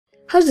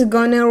How's it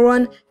going,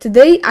 everyone?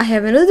 Today I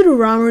have another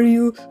ROM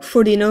review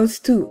for the Note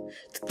 2.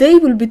 Today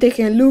we'll be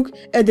taking a look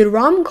at the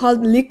ROM called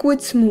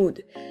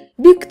LiquidSmooth.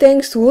 Big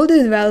thanks to all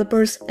the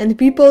developers and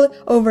people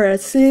over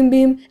at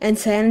Slimbeam and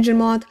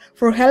CyanogenMod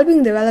for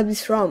helping develop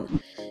this ROM.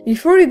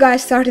 Before you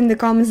guys start in the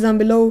comments down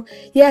below,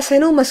 yes, I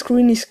know my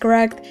screen is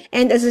cracked,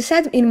 and as I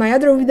said in my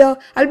other video,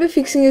 I'll be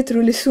fixing it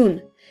really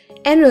soon.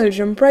 And we'll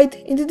jump right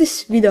into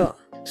this video.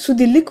 So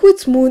the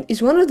LiquidSmooth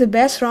is one of the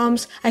best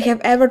ROMs I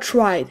have ever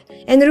tried,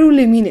 and I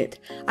really mean it.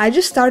 I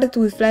just started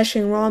with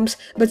flashing ROMs,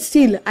 but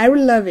still, I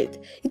really love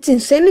it. It's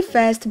insanely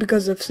fast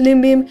because of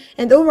Slimbeam,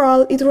 and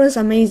overall it runs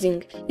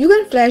amazing. You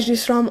can flash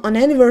this ROM on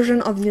any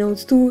version of the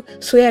Note 2,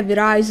 so you have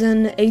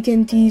Verizon,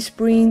 AT&T,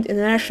 Sprint,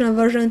 International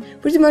version,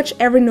 pretty much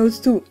every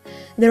Note 2.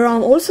 The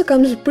ROM also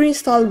comes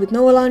pre-installed with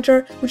Nova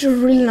Launcher, which is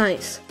really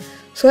nice.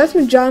 So let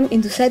me jump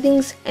into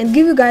settings and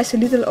give you guys a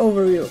little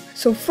overview.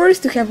 So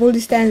first you have all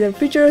the standard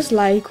features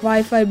like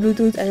Wi-Fi,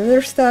 Bluetooth and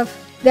other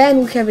stuff.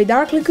 Then we have a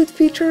dark liquid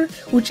feature,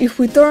 which if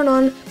we turn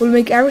on will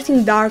make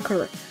everything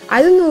darker.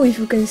 I don't know if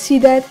you can see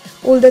that,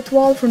 all that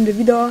well from the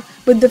video,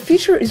 but the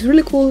feature is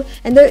really cool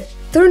and I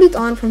turned it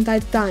on from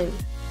time to time.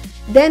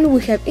 Then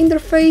we have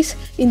interface.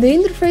 In the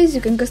interface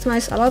you can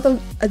customize a lot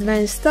of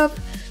advanced stuff,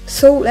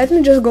 so let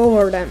me just go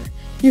over them.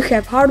 You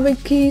have hardware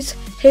keys,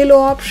 halo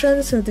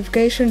options,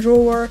 notification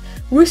drawer,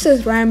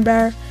 reset RAM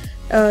bar,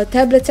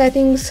 tablet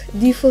settings,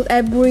 default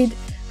app grid,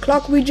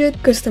 clock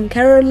widget, custom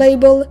carrier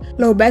label,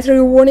 low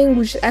battery warning,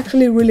 which is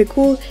actually really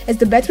cool as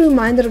the battery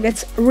reminder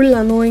gets really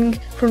annoying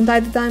from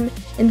time to time,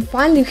 and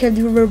finally you have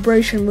the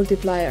vibration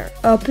multiplier.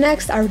 Up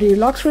next are the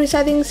lock screen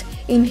settings.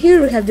 In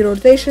here we have the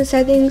rotation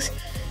settings,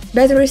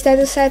 battery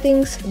status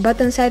settings,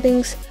 button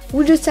settings,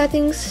 widget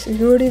settings,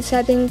 security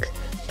settings,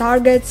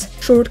 targets,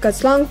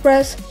 shortcuts long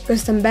press,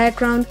 custom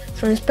background,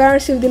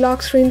 transparency of the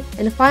lock screen,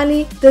 and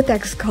finally the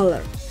text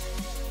color.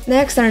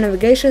 Next are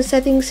navigation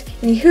settings.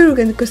 In here you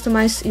can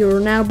customize your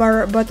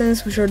navbar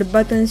buttons, which are the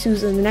buttons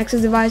used on the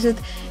Nexus devices,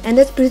 and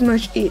that's pretty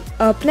much it.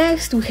 Up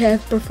next we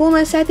have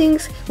performance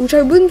settings, which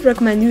I wouldn't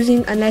recommend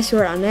using unless you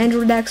are an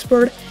Android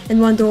expert and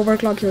want to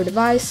overclock your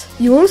device.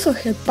 You also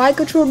have Pi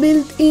control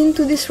built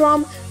into this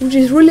ROM, which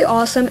is really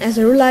awesome as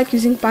I really like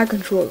using Pi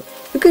control.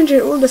 You can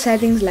change all the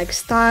settings like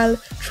style,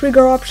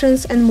 trigger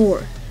options and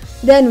more.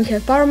 Then we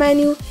have power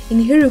menu. In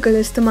here you can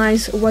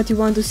customize what you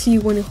want to see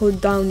when you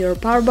hold down your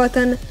power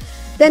button.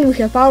 Then we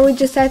have power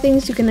widget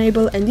settings, you can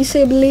enable and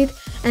disable it,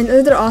 and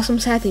other awesome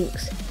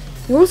settings.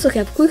 You also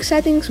have quick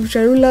settings, which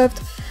I really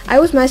loved. I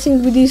was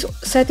messing with these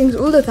settings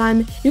all the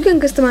time. You can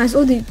customize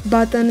all the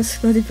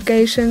buttons,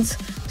 notifications,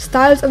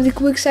 styles of the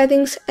quick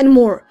settings and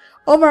more.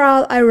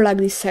 Overall, I really like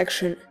this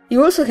section.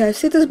 You also have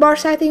status bar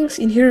settings.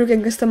 In here you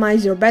can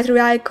customize your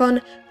battery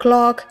icon,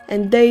 clock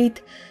and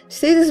date,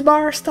 status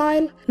bar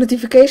style,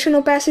 notification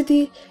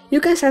opacity. You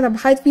can set up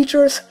height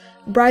features,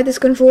 brightness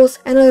controls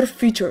and other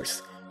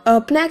features.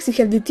 Up next you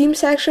have the theme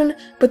section,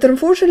 but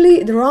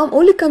unfortunately the ROM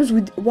only comes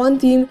with one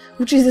theme,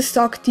 which is the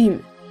stock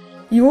theme.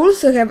 You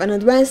also have an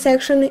advanced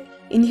section.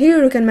 In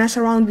here you can mess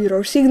around with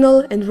your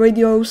signal and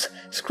radios,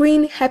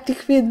 screen, haptic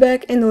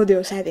feedback and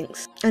audio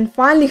settings. And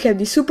finally you have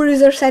the super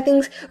user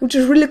settings, which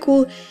is really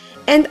cool,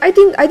 and I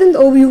think I don't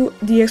owe you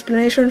the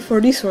explanation for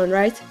this one,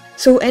 right?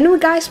 So anyway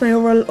guys, my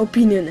overall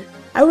opinion.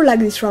 I really like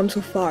this ROM so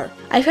far.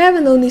 I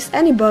haven't noticed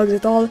any bugs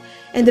at all,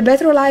 and the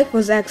battery life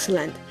was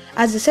excellent.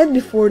 As I said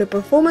before, the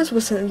performance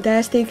was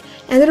fantastic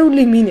and I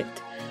really mean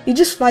it. You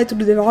just fly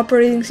through the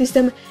operating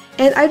system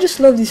and I just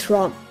love this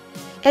ROM.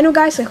 Anyway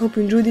guys, I hope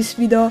you enjoyed this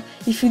video.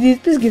 If you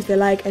did, please give it a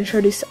like and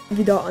share this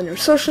video on your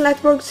social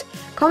networks.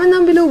 Comment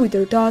down below with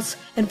your thoughts,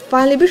 and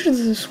finally be sure to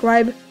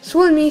subscribe so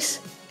you won't miss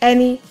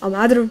any of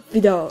my other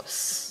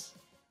videos.